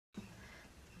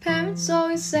Parents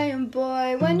always saying,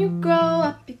 boy, when you grow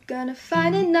up, you're gonna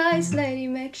find a nice lady.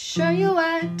 Make sure you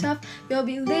act tough, you'll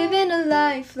be living a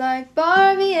life like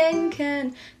Barbie and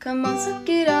Ken. Come on, suck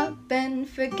it up and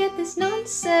forget this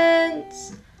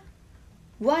nonsense.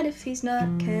 What if he's not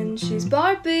Ken, she's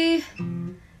Barbie?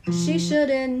 She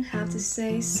shouldn't have to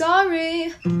say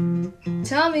sorry.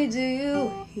 Tell me, do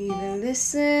you even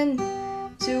listen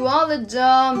to all the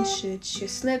dumb shit you're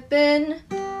slipping?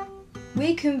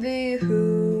 We can be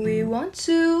who we want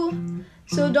to,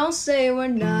 so don't say we're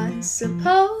not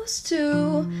supposed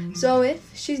to. So if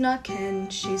she's not Ken,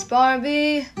 she's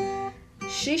Barbie.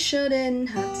 She shouldn't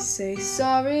have to say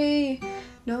sorry.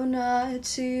 No, not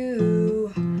to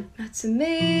you, not to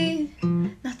me,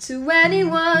 not to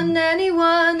anyone,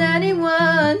 anyone,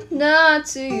 anyone. Not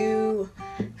to you,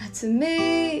 not to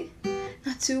me,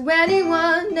 not to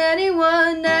anyone,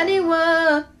 anyone,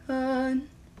 anyone.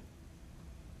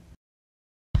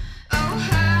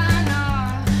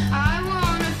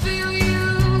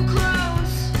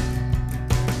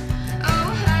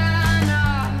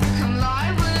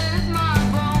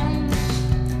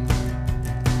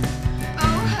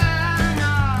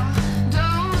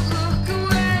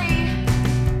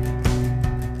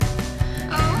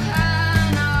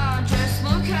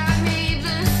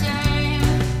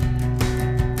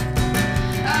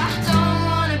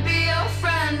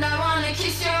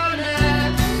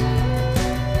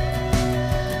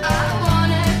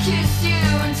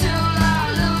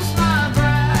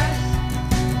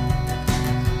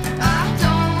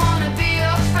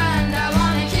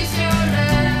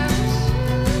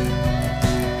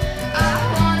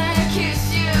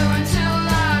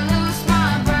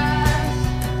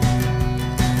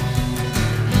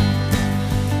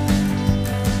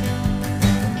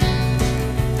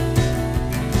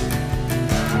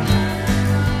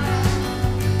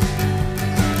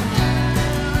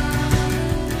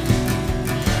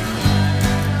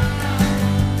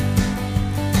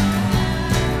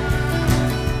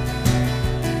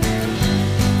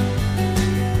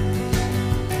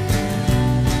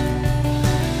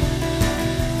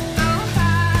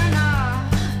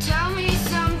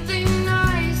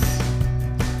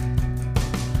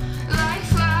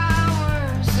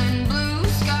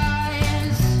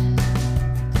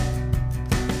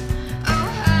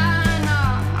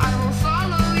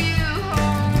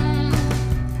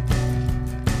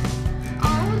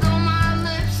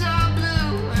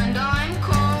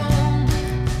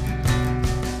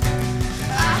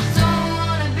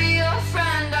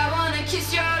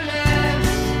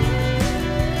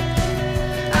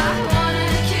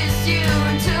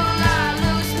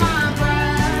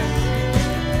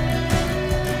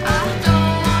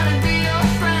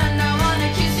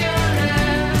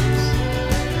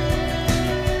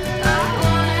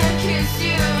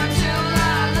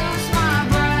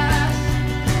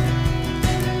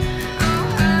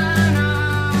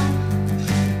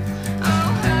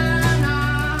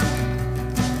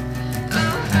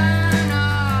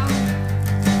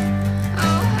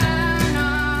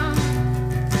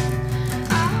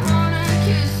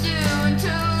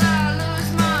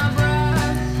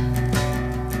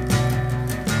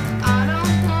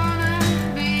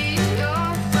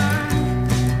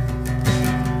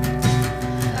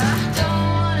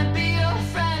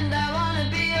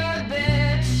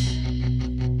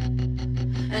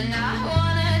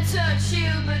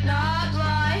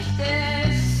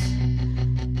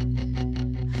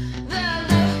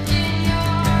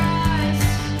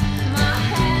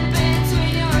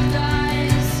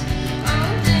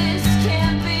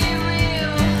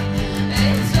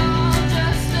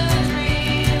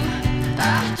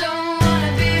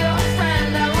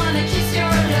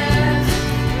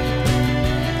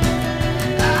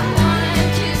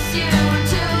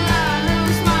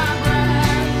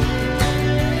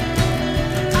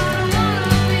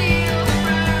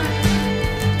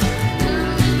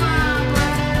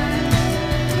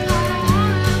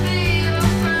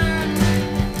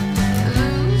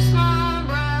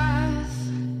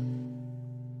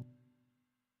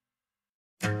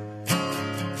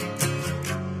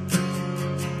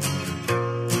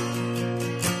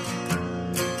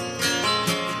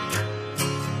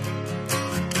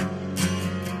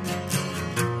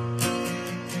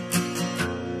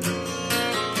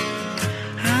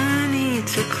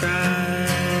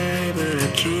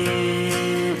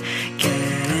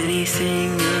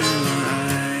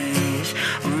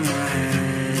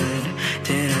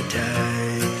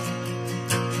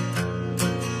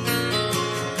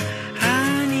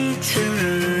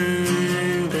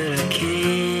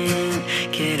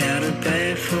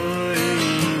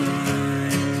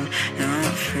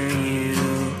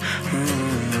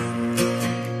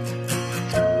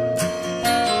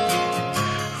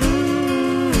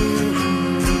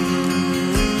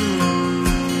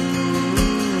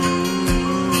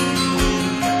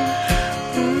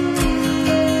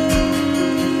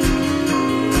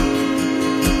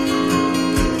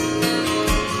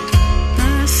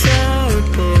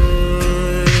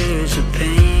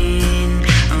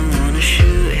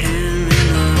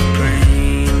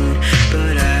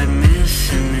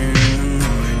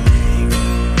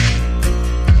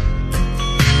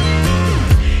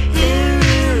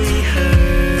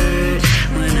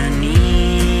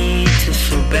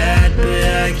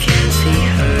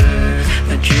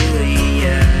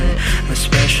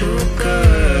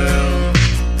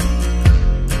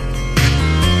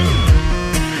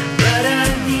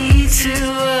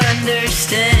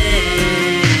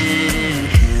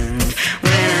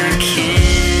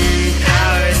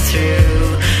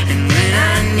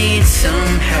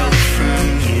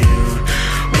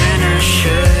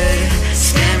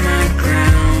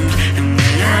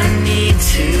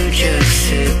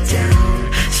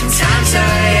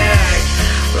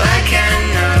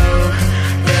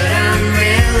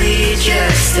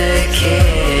 a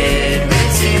kid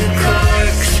with two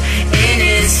corks in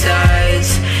his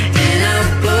eyes and a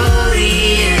bully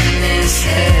in his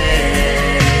head.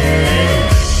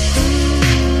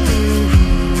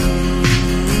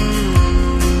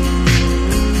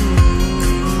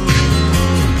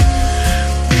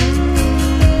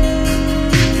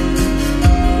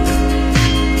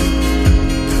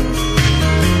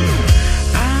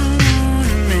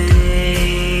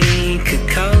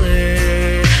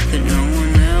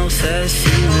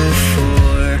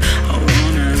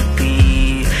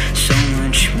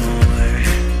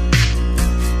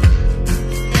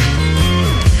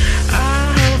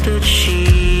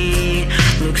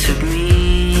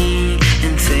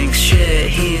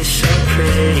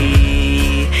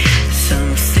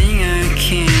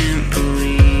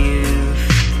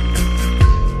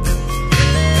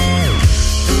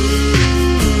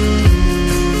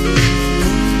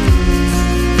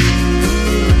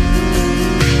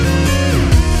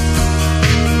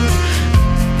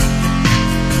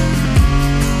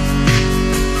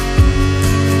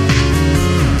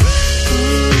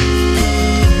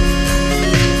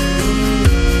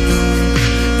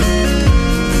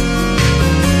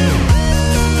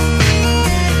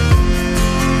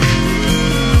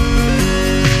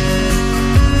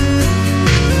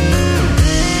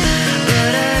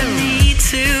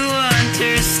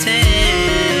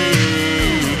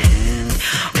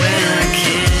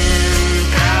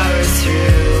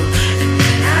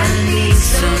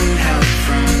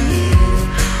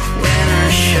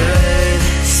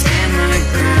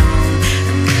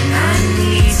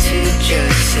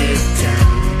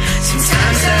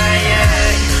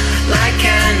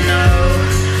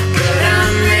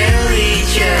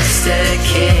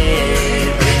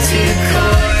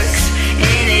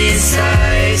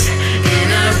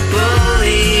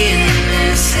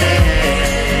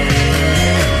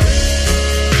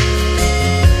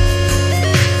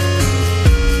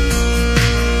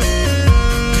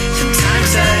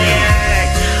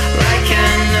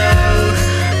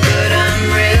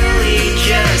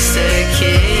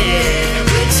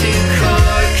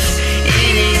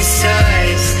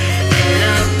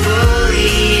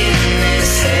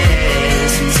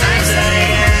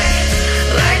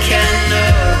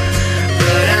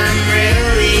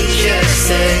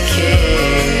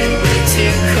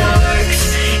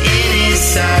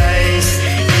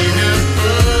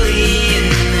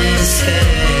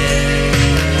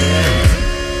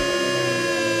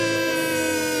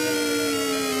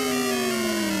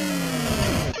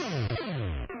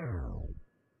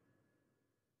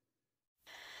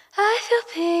 I feel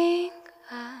pink,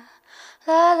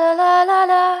 la la la la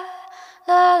la,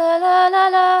 la la la la la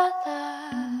la.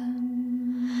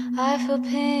 I feel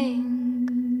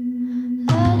pink,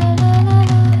 la la la la la.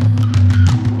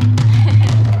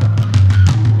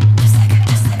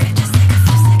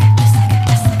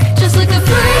 Just like a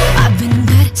freak. I've been in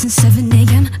bed since 7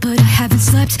 a.m. but I haven't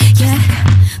slept yet.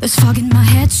 There's fog in my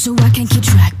head so I can't keep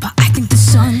track, but I think the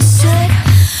sun's set.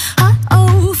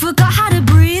 Uh-oh, forgot how to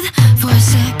breathe for a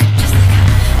sec.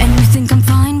 And you think I'm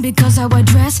fine because how I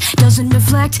dress doesn't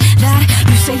reflect that.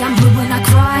 You say I'm blue when I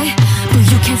cry, but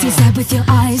you can't see sad with your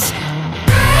eyes.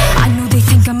 I know they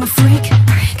think I'm a freak,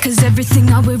 cause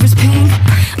everything I wear is pink.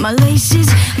 My laces,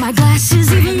 my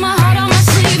glasses, even my heart on my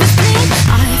sleeve is pink.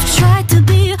 I've tried to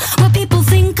be what people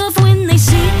think of when they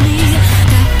see me.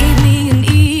 That gave me an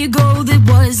ego that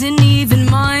wasn't even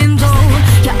mine though.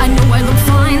 Yeah, I know I look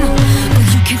fine, but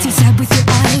you can't see sad with your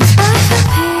eyes. I feel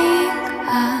pink,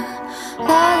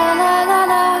 la la la la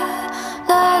la,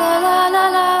 la la la la la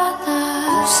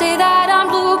la. Say that I'm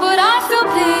blue but I feel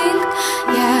pink,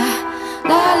 yeah.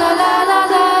 La la la la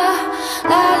la,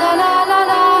 la la la la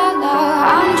la la.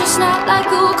 I'm just not like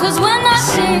you, cause when I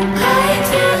sing I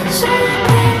feel so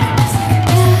pink,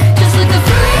 yeah. Just like a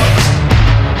freak,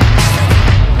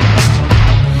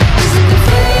 just like a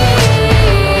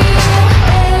freak,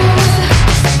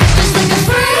 just like a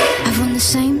freak. I've worn the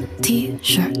same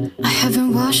t-shirt, I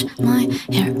haven't washed my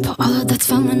hair, but all of that's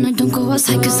fine when I don't go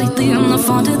outside, cause lately I'm not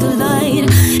fond of the light.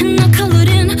 And I colored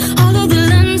in all of the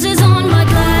lenses on my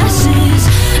glasses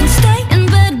and stay in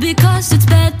bed because it's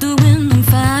better when I'm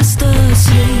fast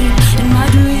asleep. In my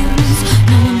dreams,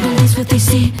 no one believes what they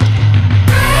see.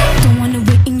 Don't wanna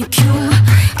wait in your queue,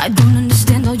 I don't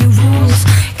understand all your rules.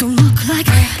 Don't look like,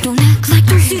 don't act like,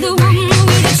 don't see the one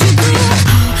way that you do.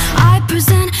 How I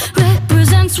present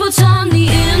represents what's on the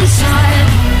inside.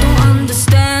 Don't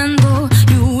understand though,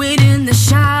 you wait in the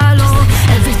shallow.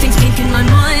 Everything's pink in my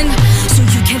mind, so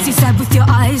you can't see sad with your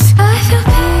eyes. I feel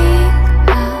pink,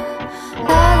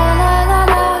 la la la la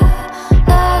la,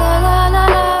 la la la la la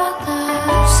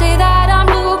la. Say that I'm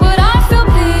blue but I feel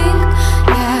pink,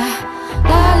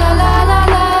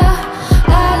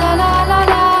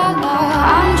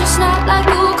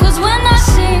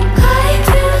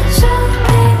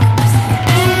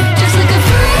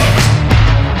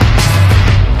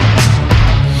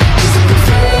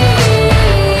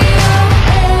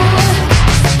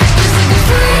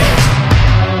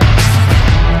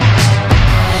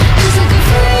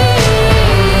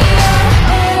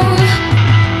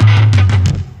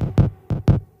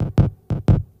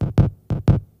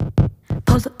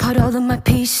 apart all of my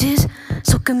pieces,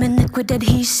 soak them in liquid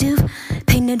adhesive,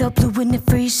 paint it all blue when it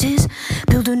freezes,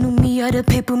 build a new me out of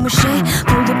paper mache.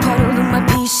 Pull apart all of my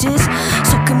pieces,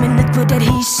 soak them in liquid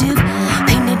adhesive,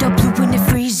 paint it all blue when it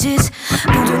freezes,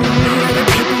 build a new me out of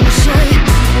paper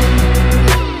mache.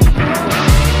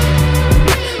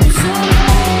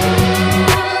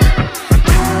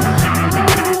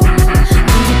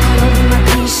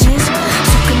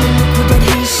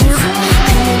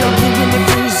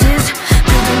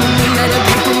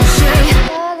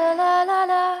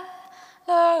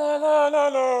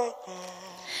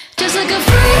 Just like a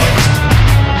freak.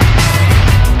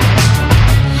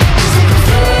 Just like a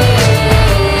freak.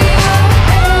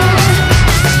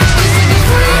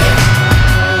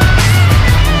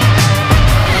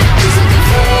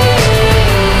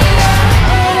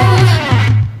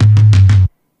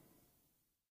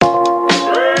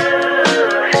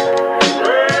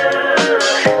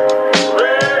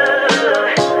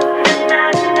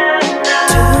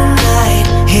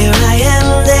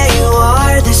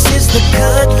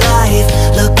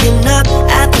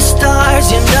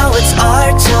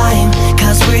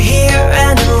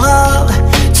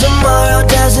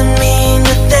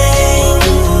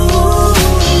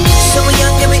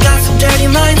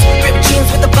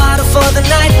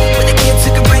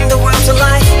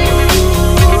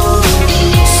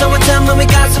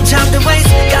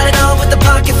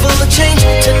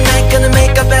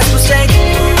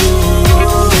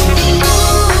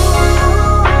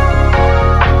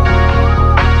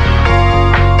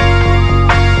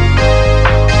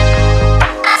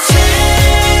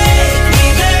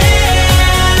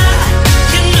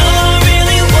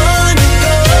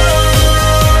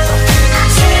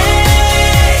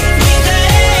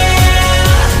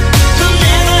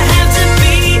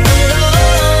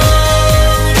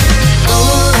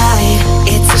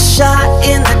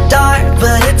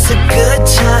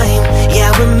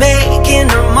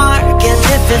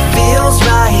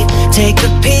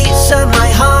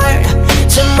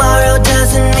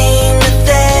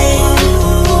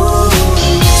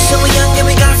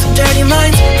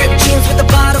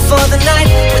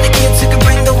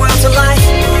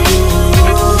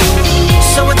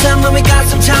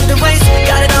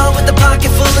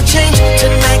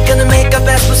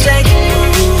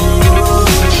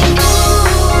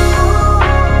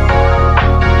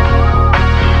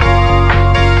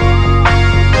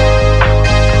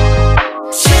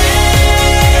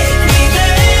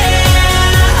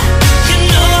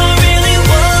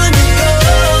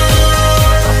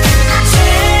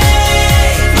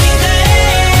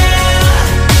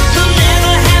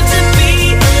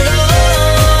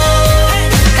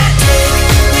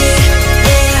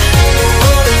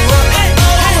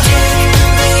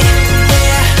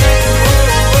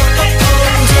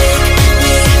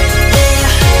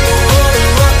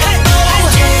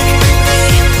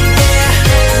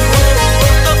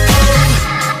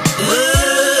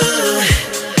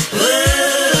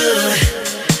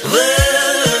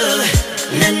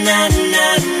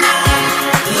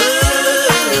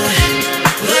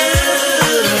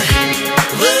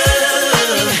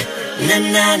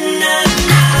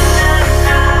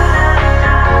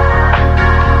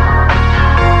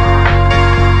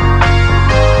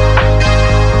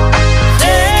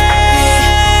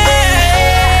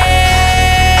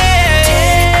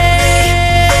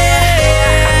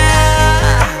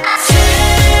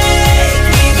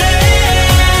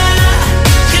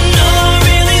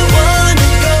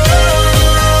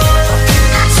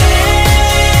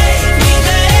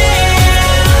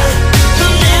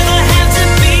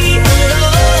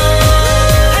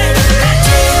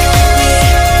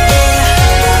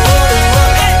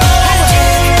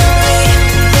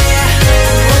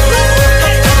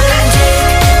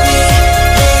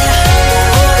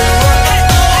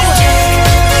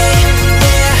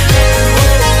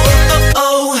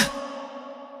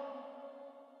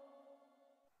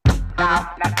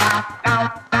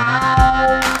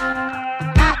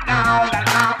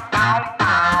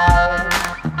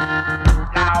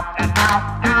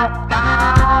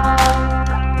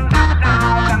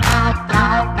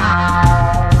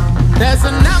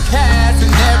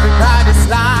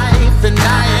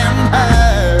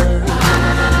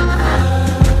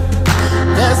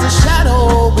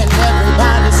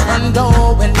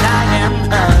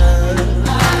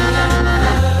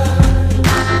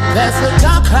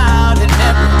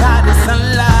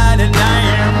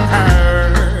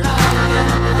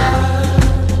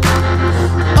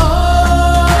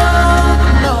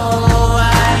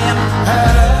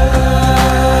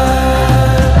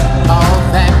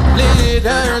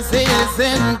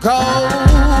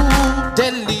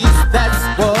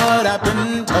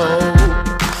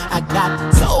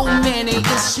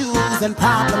 struggles and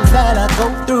problems that I go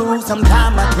through.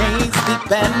 Sometimes I can't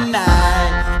sleep at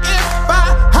night. If I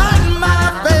hide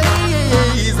my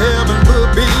face, heaven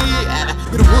would be,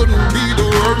 it wouldn't be the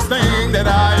worst thing that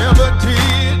I ever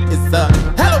did. It's a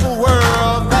hell of a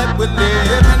world that we're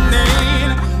living in.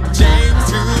 James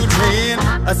 2:10,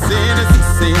 a sin is a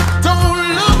sin. Don't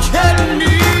look at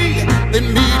me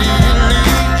immediately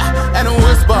and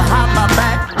whisper behind my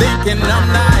back thinking I'm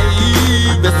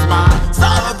naive. It's my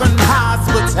southern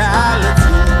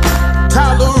hospitality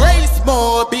tolerates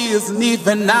more abuse than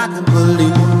even I can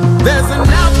believe. There's an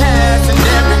outcast in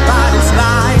everybody's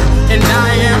life, and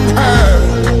I am her.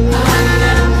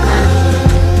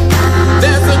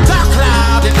 There's a dark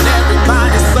cloud in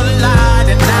everybody's sunlight,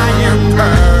 and I am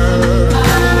her.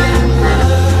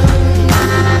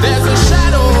 There's a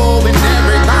shadow in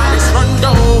everybody's front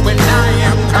door, and I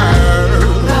am her.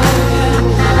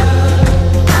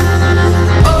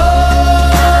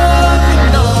 Oh, you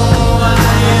know I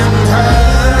am her.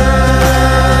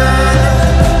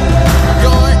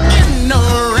 Your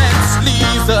ignorance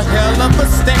leaves a hell of a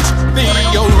stench. The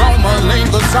aroma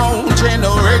lingers on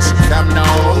generations have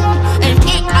known. Ain't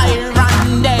it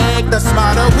ironic? The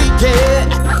smarter we get,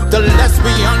 the less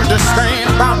we understand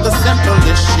about the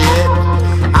simplest shit.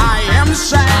 I am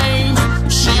ashamed,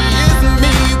 she is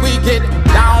me. We get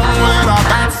down with our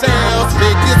bad selves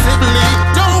figuratively.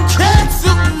 Don't care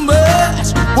too much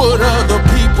what other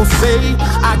people say.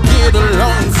 I get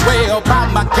along swell by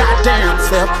my goddamn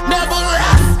self. Never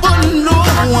ask for no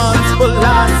one's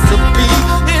philosophy.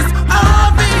 It's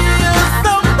obvious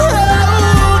I'm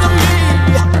proud of me.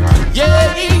 Yeah, yeah,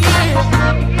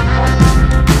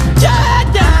 yeah,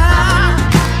 yeah.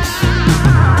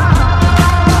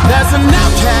 There's an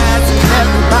outcast in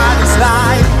everybody's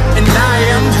life, and I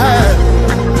am her.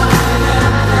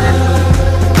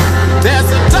 There's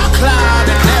a dark cloud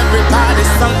in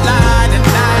everybody's sunlight, and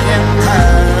I am her.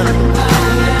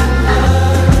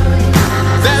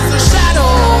 There's a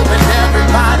shadow in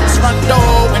everybody's front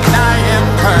door, and I am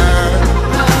her.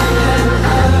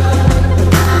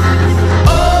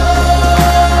 Oh,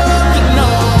 you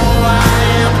know I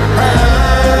am her.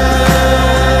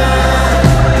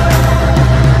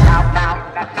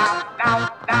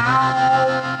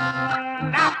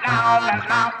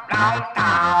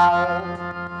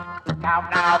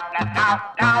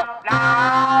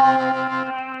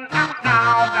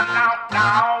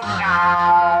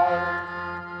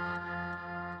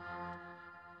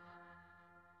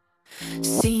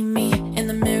 See me in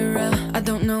the mirror, I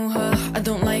don't know her, I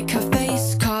don't like her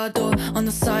face. Car door on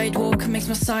the sidewalk makes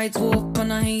my sides walk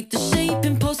on. I hate the shape,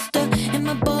 imposter in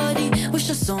my body. Wish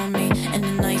I saw me in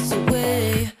a nicer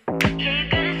way. You're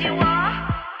good as you are,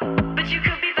 but you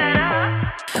could be better.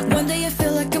 One day I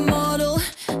feel like a model,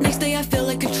 next day I feel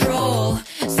like a troll.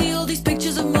 See all these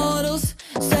pictures of models,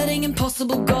 setting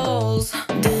impossible goals.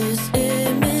 This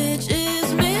image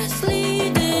is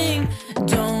misleading,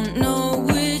 don't know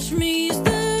which me's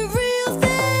the real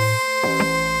thing.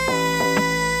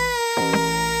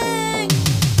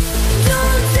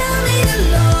 Don't tell me to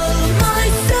love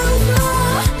myself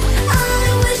more, I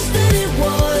wish that it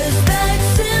was that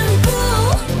simple.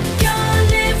 Can't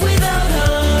live without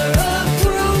her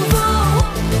approval,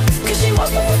 'cause she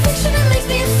wants perfection and makes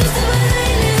me obsessive. I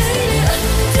hate it.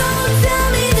 Don't tell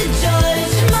me to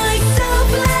judge myself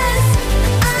less,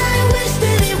 I wish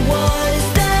that it was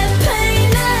that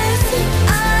painless.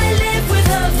 I live with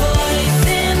her voice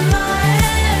in my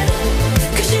head,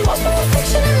 'cause she wants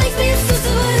perfection and makes me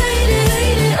obsessive. I hate it,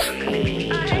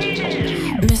 hate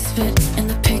it. Misfit in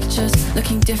the pictures,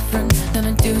 looking different than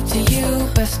I do to you.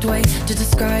 Best way to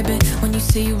describe it, when you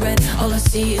see red, all I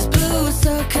see is blue. A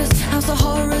circus, house of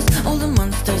horrors, all the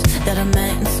monsters that I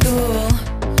met in school.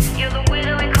 You're the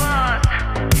widow in class,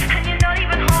 and you're not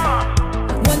even hot.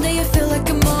 One day I feel like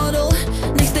a model,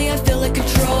 next day I feel like a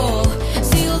troll.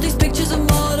 See all these pictures of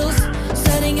models,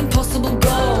 setting impossible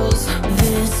goals.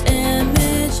 This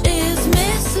image is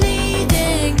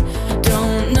misleading,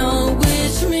 don't know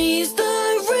which me's the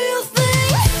real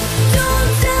thing.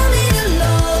 Don't tell me to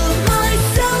love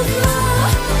myself more,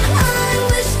 I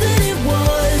wish that it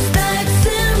was that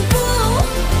simple.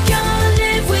 Can't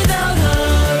live without her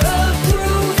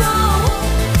approval,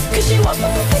 'cause she wants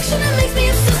perfection and makes me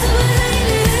obsessive. I hate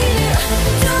it, hate it.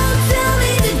 Don't tell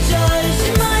me to judge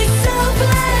myself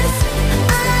less,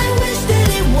 I wish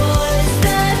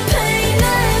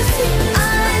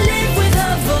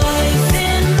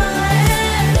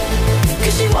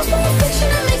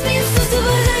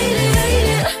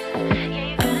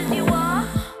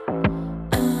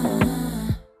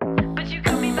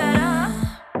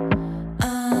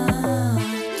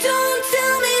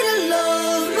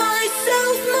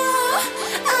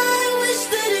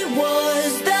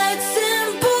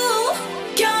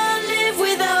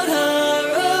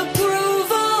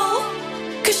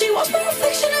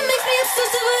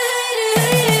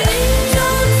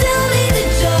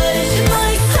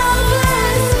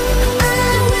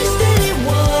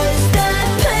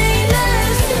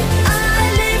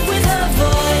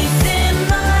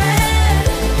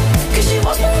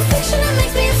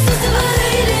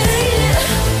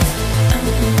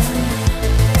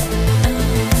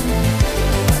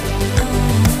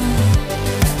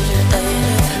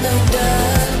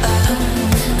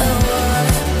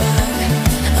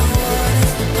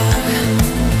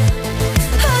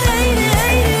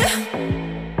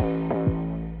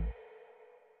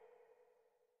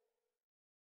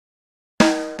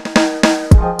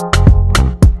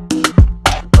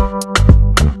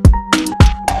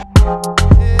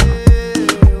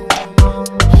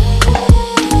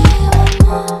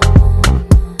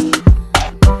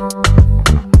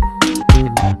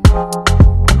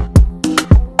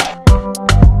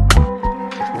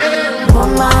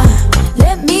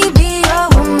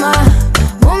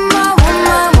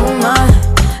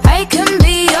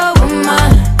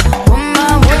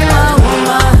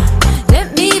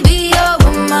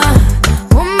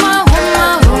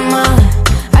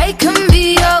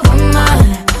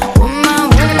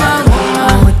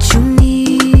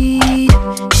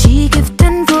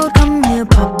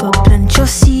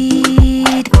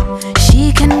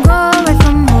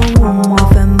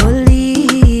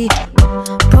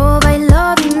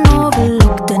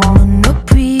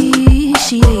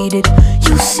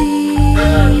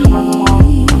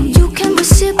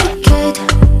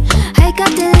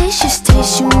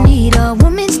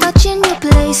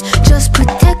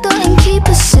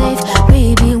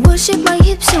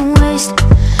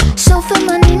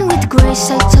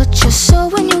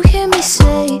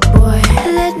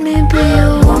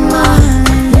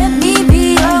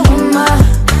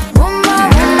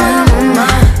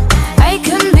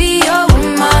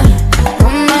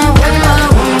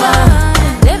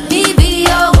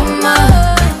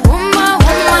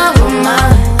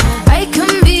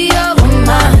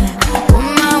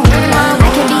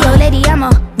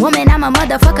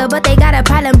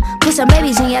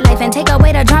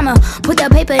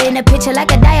picture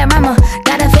like a diorama.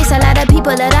 Gotta face a lot of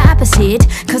people that are opposite,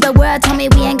 cause the world told me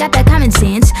we ain't got that common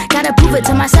sense. Gotta prove it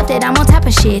to myself that I'm on top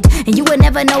of shit. And you would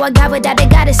never know a guy without a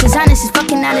goddess is honest, is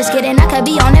fucking honest. Kidding, I could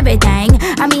be on everything.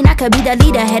 I mean, I could be the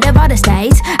leader, head of all the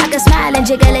states. I could smile and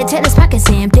jiggle it till his pockets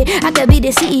empty. I could be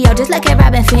the CEO just like a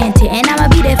Robin Fenty. And I'ma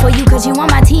be there for you cause you on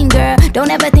my team, girl.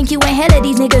 Don't ever think you ain't hell of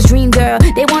these niggas' dream, girl.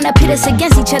 They wanna pit us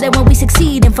against each other when we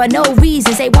succeed, and for no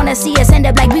reasons. They wanna see us end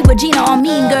up like we were Gina or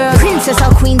Mean Girl. Princess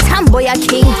or queen, tomboy or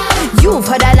king, you've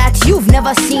heard a lot you've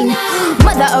never seen.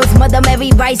 Mother Earth, Mother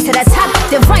Mary, rise to the top.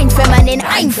 Divine feminine,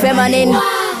 I'm feminine.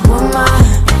 Woman,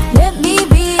 let me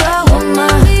be a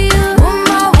woman.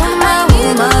 Woman, woman,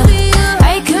 woman.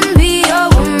 I can be a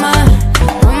woman.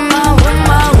 Woman,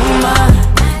 woman, woman.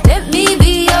 Let me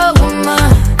be a woman.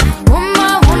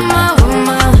 Woman, woman,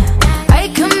 woman. I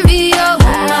can be a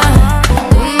woman.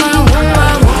 Woman,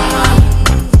 woman, woman.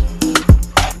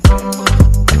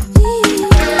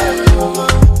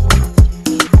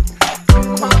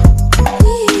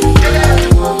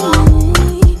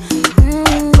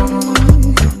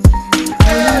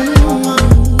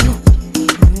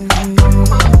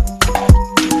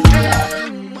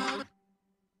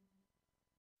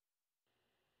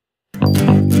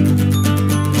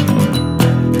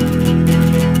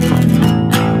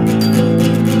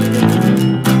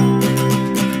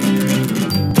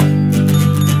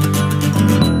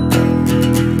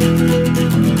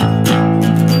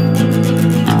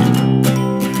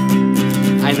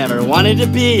 I never wanted to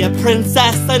be a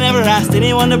princess. I never asked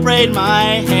anyone to braid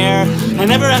my hair. I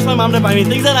never asked my mom to buy me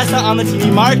things that I saw on the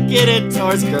TV marketed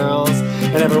towards girls.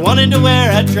 I never wanted to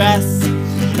wear a dress,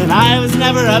 and I was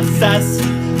never obsessed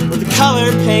with the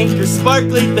color pink or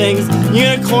sparkly things,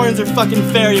 unicorns or fucking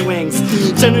fairy wings.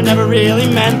 Gender never really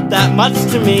meant that much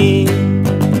to me,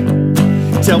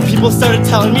 till people started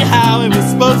telling me how it was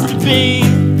supposed to be.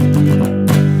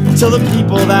 Till the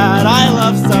people that I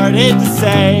love started to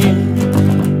say,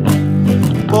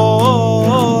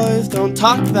 boys don't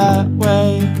talk that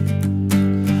way,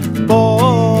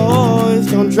 boys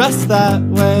don't dress that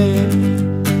way,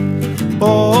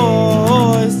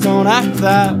 boys don't act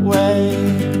that way.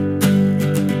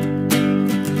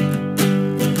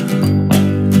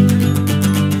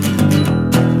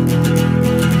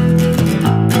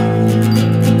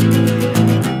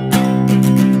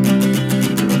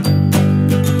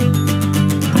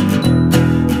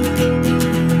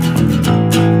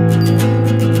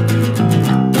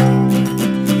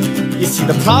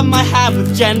 The problem I have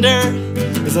with gender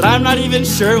is that I'm not even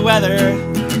sure whether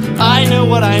I know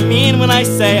what I mean when I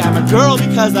say I'm a girl,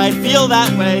 because I feel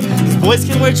that way. Cause boys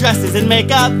can wear dresses and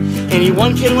makeup,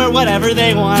 anyone can wear whatever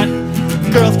they want.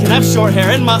 Girls can have short hair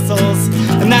and muscles,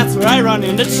 and that's where I run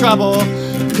into trouble.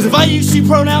 Cause if I use she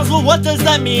pronouns, well, what does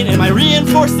that mean? Am I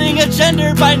reinforcing a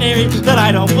gender binary that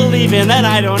I don't believe in, that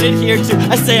I don't adhere to?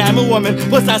 I say I'm a woman,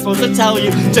 what's that supposed to tell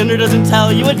you? Gender doesn't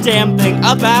tell you a damn thing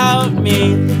about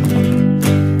me.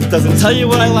 It doesn't tell you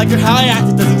what I like or how I act,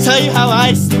 it doesn't tell you how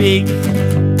I speak.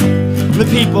 The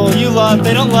people you love,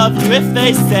 they don't love you if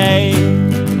they say,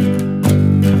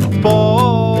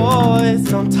 boys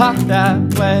don't talk that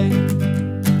way,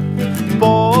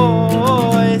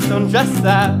 boys don't dress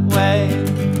that way,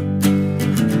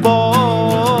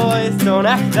 boys don't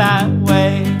act that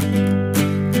way.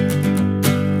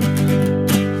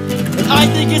 I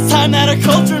think it's time that our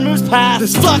culture moves past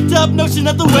this fucked up notion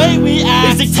that the way we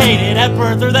act is dictated at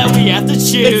birth, or that we have to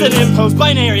choose. It's an imposed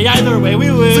binary, either way we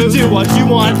lose. So do what you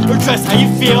want, or dress how you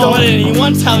feel. Don't let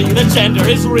anyone tell you that gender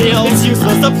is real. It's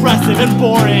useless, oppressive, and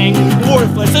boring,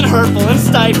 worthless and hurtful and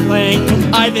stifling.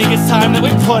 I think it's time that we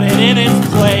put it in its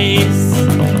place.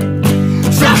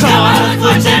 So come on, let's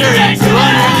put gender into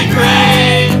an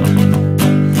grave.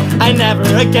 I never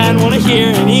again want to hear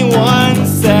anyone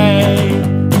say,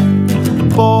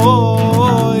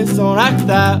 boys don't act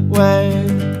that way,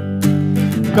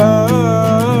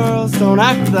 girls don't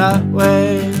act that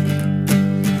way,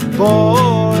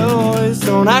 boys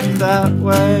don't act that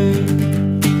way,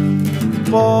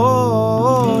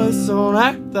 boys don't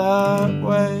act that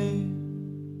way.